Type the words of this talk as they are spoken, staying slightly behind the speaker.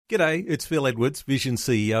G'day, it's Phil Edwards, Vision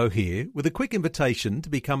CEO here, with a quick invitation to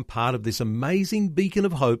become part of this amazing beacon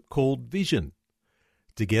of hope called Vision.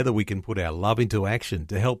 Together we can put our love into action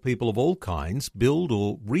to help people of all kinds build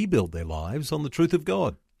or rebuild their lives on the truth of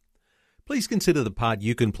God. Please consider the part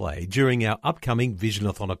you can play during our upcoming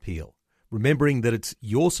Visionathon appeal, remembering that it's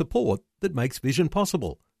your support that makes Vision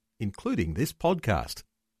possible, including this podcast.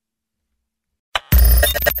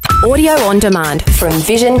 Audio on demand from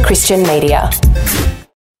Vision Christian Media.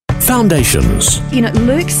 Foundations. You know,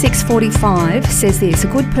 Luke 6:45 says this: a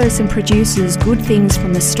good person produces good things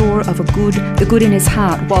from the store of the good in his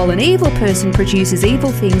heart, while an evil person produces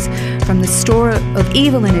evil things from the store of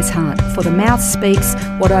evil in his heart. For the mouth speaks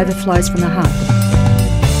what overflows from the heart.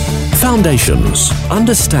 Foundations.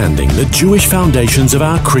 Understanding the Jewish foundations of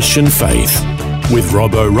our Christian faith. With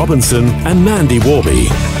Robbo Robinson and Mandy Warby.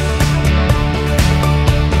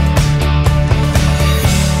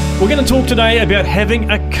 We're going to talk today about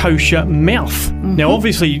having a kosher mouth. Mm-hmm. Now,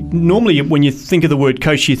 obviously, normally when you think of the word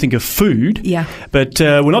kosher, you think of food. Yeah. But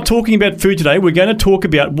we're not talking about food today. We're going to talk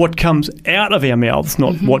about what comes out of our mouths,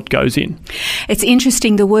 not what goes in. It's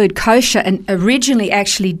interesting, the word kosher and originally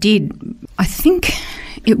actually did, I think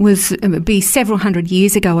it would be several hundred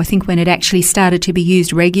years ago, I think, when it actually started to be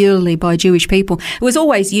used regularly by Jewish people. It was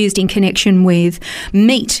always used in connection with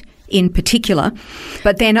meat in particular.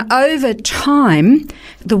 But then over time,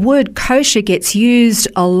 the word kosher gets used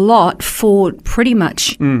a lot for pretty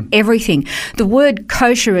much everything. The word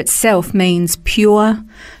kosher itself means pure,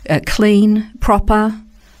 clean, proper,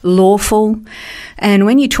 lawful. And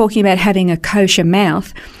when you're talking about having a kosher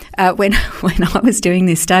mouth, when I was doing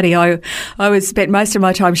this study, I spent most of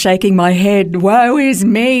my time shaking my head. Woe is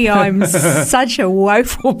me! I'm such a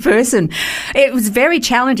woeful person. It was very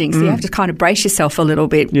challenging, so you have to kind of brace yourself a little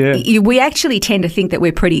bit. Yeah. We actually tend to think that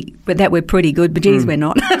we're pretty good, but geez, we're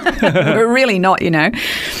not. We're really not, you know.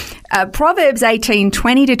 Proverbs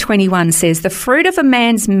 18:20-21 says, "The fruit of a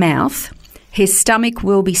man's mouth, his stomach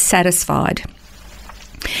will be satisfied.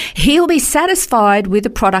 He'll be satisfied with the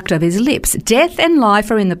product of his lips. Death and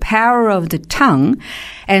life are in the power of the tongue,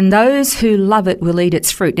 and those who love it will eat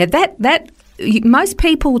its fruit." Now, that most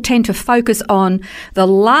people tend to focus on the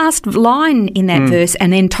last line in that verse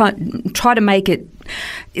and then try to make it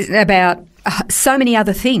about so many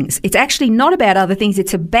other things. It's actually not about other things.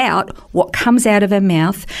 It's about what comes out of our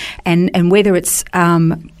mouth and whether it's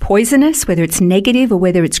poisonous, whether it's negative, or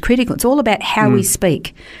whether it's critical. It's all about how we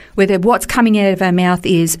speak, whether what's coming out of our mouth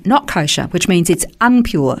is not kosher, which means it's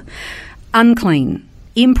unpure, unclean,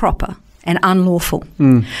 improper, and unlawful.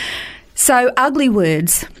 So ugly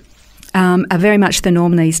words are very much the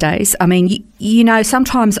norm these days. I mean, you know,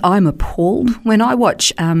 sometimes I'm appalled when I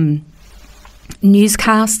watch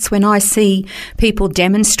newscasts, when I see people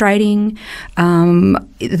demonstrating,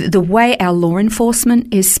 the way our law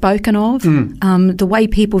enforcement is spoken of, the way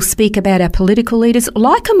people speak about our political leaders,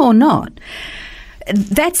 like them or not,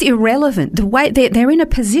 that's irrelevant. The way they're in a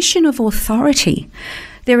position of authority,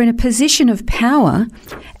 they're in a position of power,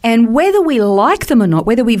 and whether we like them or not,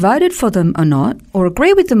 whether we voted for them or not, or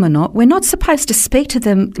agree with them or not, we're not supposed to speak to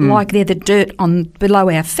them like they're the dirt below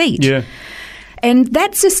our feet. Yeah. And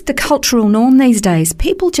that's just the cultural norm these days.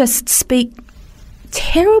 People just speak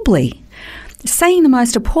terribly, saying the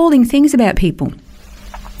most appalling things about people.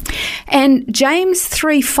 And James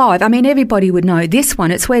 3:5, I mean, everybody would know this one.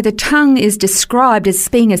 It's where the tongue is described as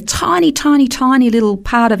being a tiny, tiny, tiny little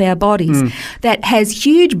part of our bodies that has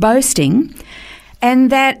huge boasting, and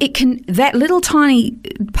that that little tiny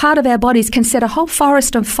part of our bodies can set a whole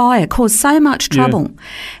forest on fire, cause so much trouble.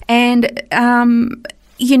 And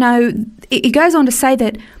you know, it goes on to say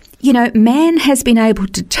that, you know, man has been able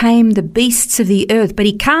to tame the beasts of the earth, but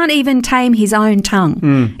he can't even tame his own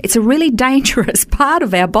tongue. It's a really dangerous part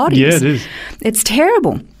of our bodies. Yeah, it is. It's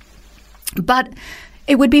terrible. But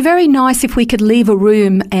it would be very nice if we could leave a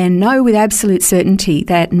room and know with absolute certainty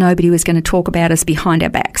that nobody was going to talk about us behind our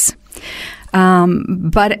backs.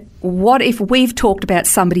 But what if we've talked about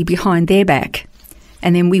somebody behind their back?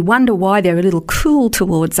 And then we wonder why they're a little cool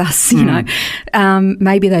towards us, you know.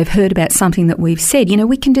 Maybe they've heard about something that we've said. You know,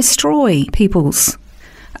 we can destroy people's,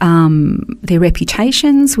 their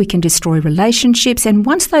reputations, we can destroy relationships, and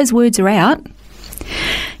once those words are out,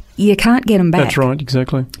 you can't get them back. That's right,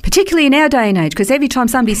 exactly. Particularly in our day and age, because every time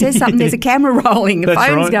somebody says something, there's a camera rolling, the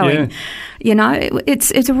phone's going. Yeah. You know,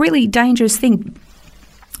 it's a really dangerous thing.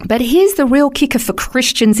 But here's the real kicker for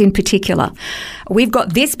Christians in particular. We've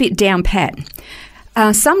got this bit down pat.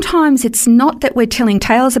 Sometimes it's not that we're telling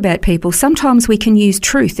tales about people. Sometimes we can use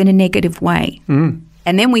truth in a negative way.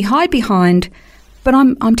 And then we hide behind, but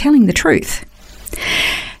I'm telling the truth.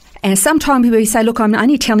 And sometimes we say, look, I'm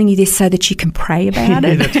only telling you this so that you can pray about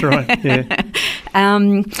Yeah, it. that's right. Yeah.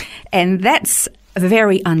 And that's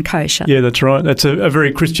very unkosher. Yeah, that's right. That's a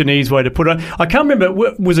very Christianese way to put it. I can't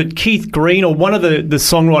remember, was it Keith Green or one of the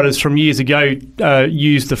songwriters from years ago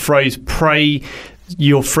used the phrase, pray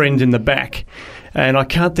your friend in the back. And I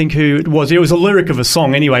can't think who it was. It was a lyric of a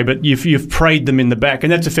song anyway, but you've prayed them in the back.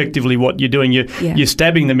 And that's effectively what you're doing. You're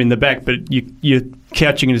stabbing them in the back, but you're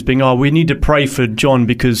couching it as being, we need to pray for John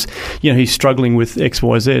because, he's struggling with X,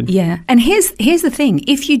 Y, Z. Yeah. And here's the thing.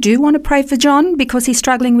 If you do want to pray for John because he's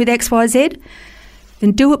struggling with X, Y, Z,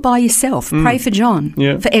 then do it by yourself. Pray for John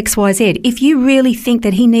for X, Y, Z. If you really think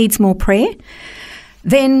that he needs more prayer,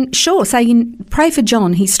 then sure, say, pray for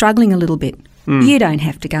John. He's struggling a little bit. You don't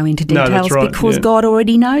have to go into details that's right. because God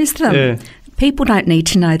already knows them. Yeah. People don't need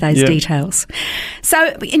to know those details.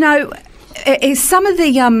 So, some of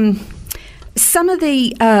the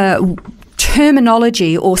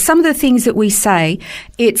terminology or some of the things that we say,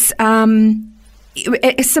 it's some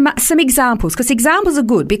examples, because examples are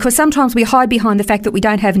good, because sometimes we hide behind the fact that we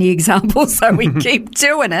don't have any examples, so we keep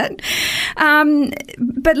doing it.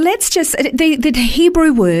 But let's just the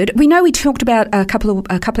Hebrew word. We know we talked about a couple of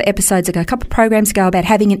episodes ago, a couple of programs ago, about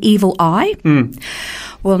having an evil eye.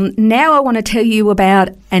 Well, now I want to tell you about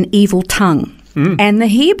an evil tongue, and the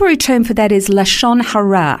Hebrew term for that is lashon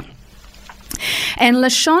hara. And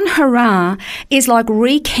lashon hara is like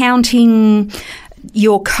recounting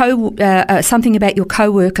your something about your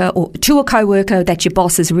coworker, or to a coworker that your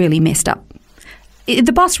boss has really messed up.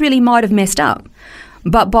 The boss really might have messed up,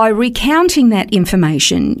 but by recounting that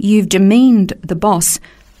information, you've demeaned the boss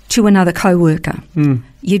to another coworker.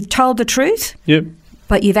 You've told the truth. Yep.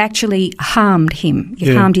 But you've actually harmed him.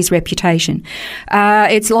 You've harmed his reputation.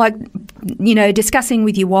 It's like, discussing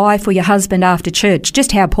with your wife or your husband after church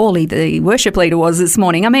just how poorly the worship leader was this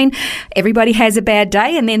morning. I mean, everybody has a bad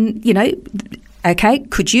day, and then, okay,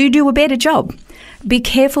 could you do a better job? Be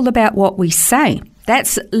careful about what we say.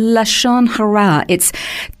 That's lashon hara. It's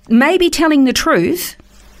maybe telling the truth,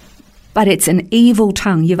 but it's an evil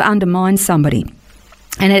tongue. You've undermined somebody.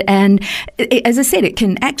 And as I said, it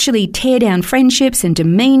can actually tear down friendships and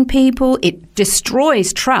demean people. It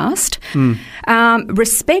destroys trust.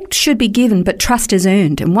 Respect should be given, but trust is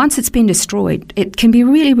earned. And once it's been destroyed, it can be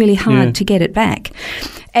really, really hard to get it back.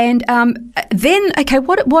 And then, okay,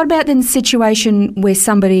 what about then the situation where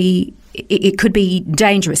somebody, it could be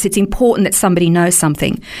dangerous? It's important that somebody knows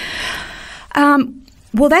something.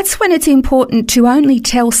 Well, that's when it's important to only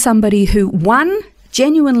tell somebody who, one,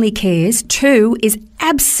 genuinely cares, two, is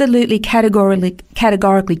absolutely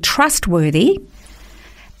categorically trustworthy,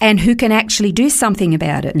 and who can actually do something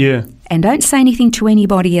about it. Yeah. And don't say anything to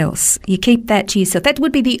anybody else. You keep that to yourself. That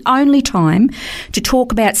would be the only time to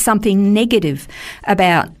talk about something negative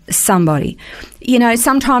about somebody.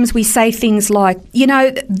 Sometimes we say things like,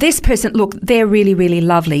 this person, look, they're really, really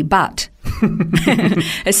lovely, but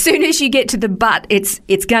as soon as you get to the but, it's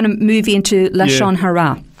going to move into lashon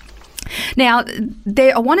hara. Now,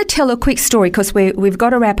 I want to tell a quick story because we've got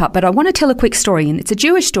to wrap up, but I want to tell a quick story, and it's a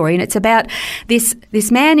Jewish story, and it's about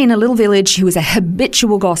this man in a little village who was a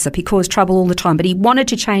habitual gossip. He caused trouble all the time, but he wanted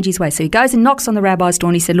to change his way. So he goes and knocks on the rabbi's door,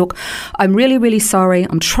 and he said, look, I'm really, really sorry.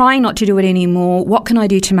 I'm trying not to do it anymore. What can I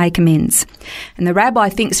do to make amends? And the rabbi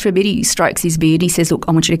thinks for a bit. He strokes his beard. He says, look,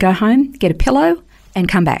 I want you to go home, get a pillow, and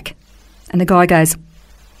come back. And the guy goes,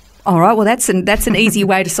 all right, well, that's an easy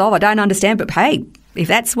way to solve. I don't understand, but hey, if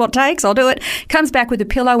that's what it takes, I'll do it. Comes back with a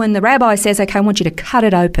pillow, and the rabbi says, okay, I want you to cut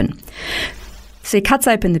it open. So he cuts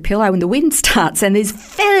open the pillow, and the wind starts, and there's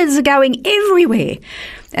feathers are going everywhere.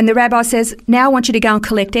 And the rabbi says, now I want you to go and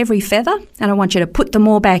collect every feather, and I want you to put them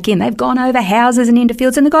all back in. They've gone over houses and into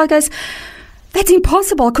fields. And the guy goes, that's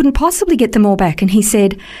impossible. I couldn't possibly get them all back. And he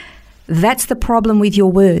said, that's the problem with your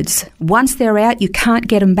words. Once they're out, you can't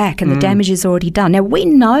get them back, and the damage is already done. Now, we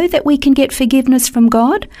know that we can get forgiveness from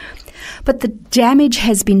God, but the damage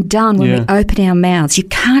has been done when we open our mouths. You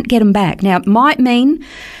can't get them back. Now, it might mean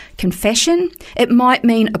confession. It might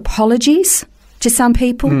mean apologies to some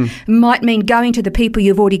people. It might mean going to the people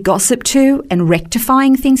you've already gossiped to and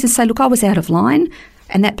rectifying things and say, look, I was out of line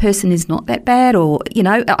and that person is not that bad, or,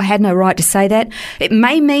 I had no right to say that. It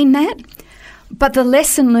may mean that, but the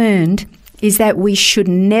lesson learned is that we should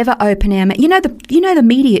never open our mouth. The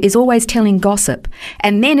media is always telling gossip,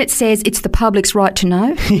 and then it says it's the public's right to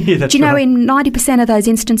know. Yeah, that's Do you know right. in 90% of those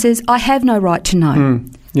instances, I have no right to know.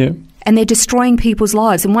 Yeah. And they're destroying people's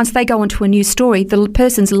lives. And once they go onto a new story, the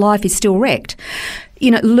person's life is still wrecked.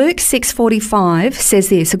 Luke 6:45 says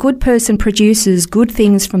this: a good person produces good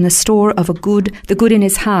things from the store of the good in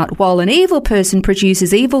his heart, while an evil person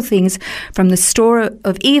produces evil things from the store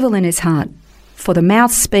of evil in his heart. for the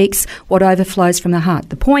mouth speaks what overflows from the heart.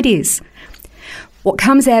 The point is, what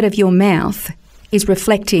comes out of your mouth is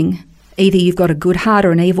reflecting either you've got a good heart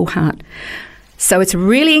or an evil heart. So it's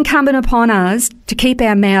really incumbent upon us to keep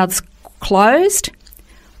our mouths closed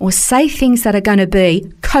or say things that are going to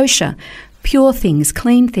be kosher, pure things,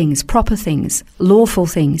 clean things, proper things, lawful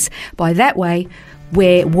things. By that way,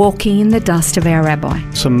 we're walking in the dust of our rabbi.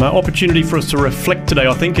 Some opportunity for us to reflect today,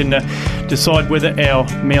 I think, and decide whether our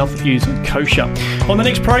mouth is kosher. On the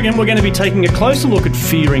next program, we're going to be taking a closer look at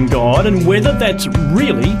fearing God and whether that's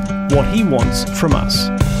really what He wants from us.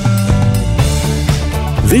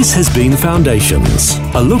 This has been Foundations,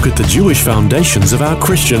 a look at the Jewish foundations of our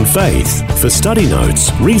Christian faith. For study notes,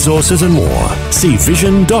 resources and more, see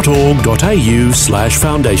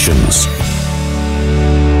vision.org.au/foundations.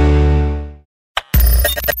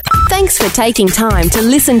 Thanks for taking time to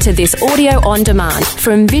listen to this audio on demand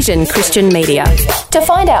from Vision Christian Media. To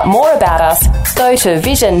find out more about us, go to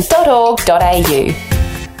vision.org.au.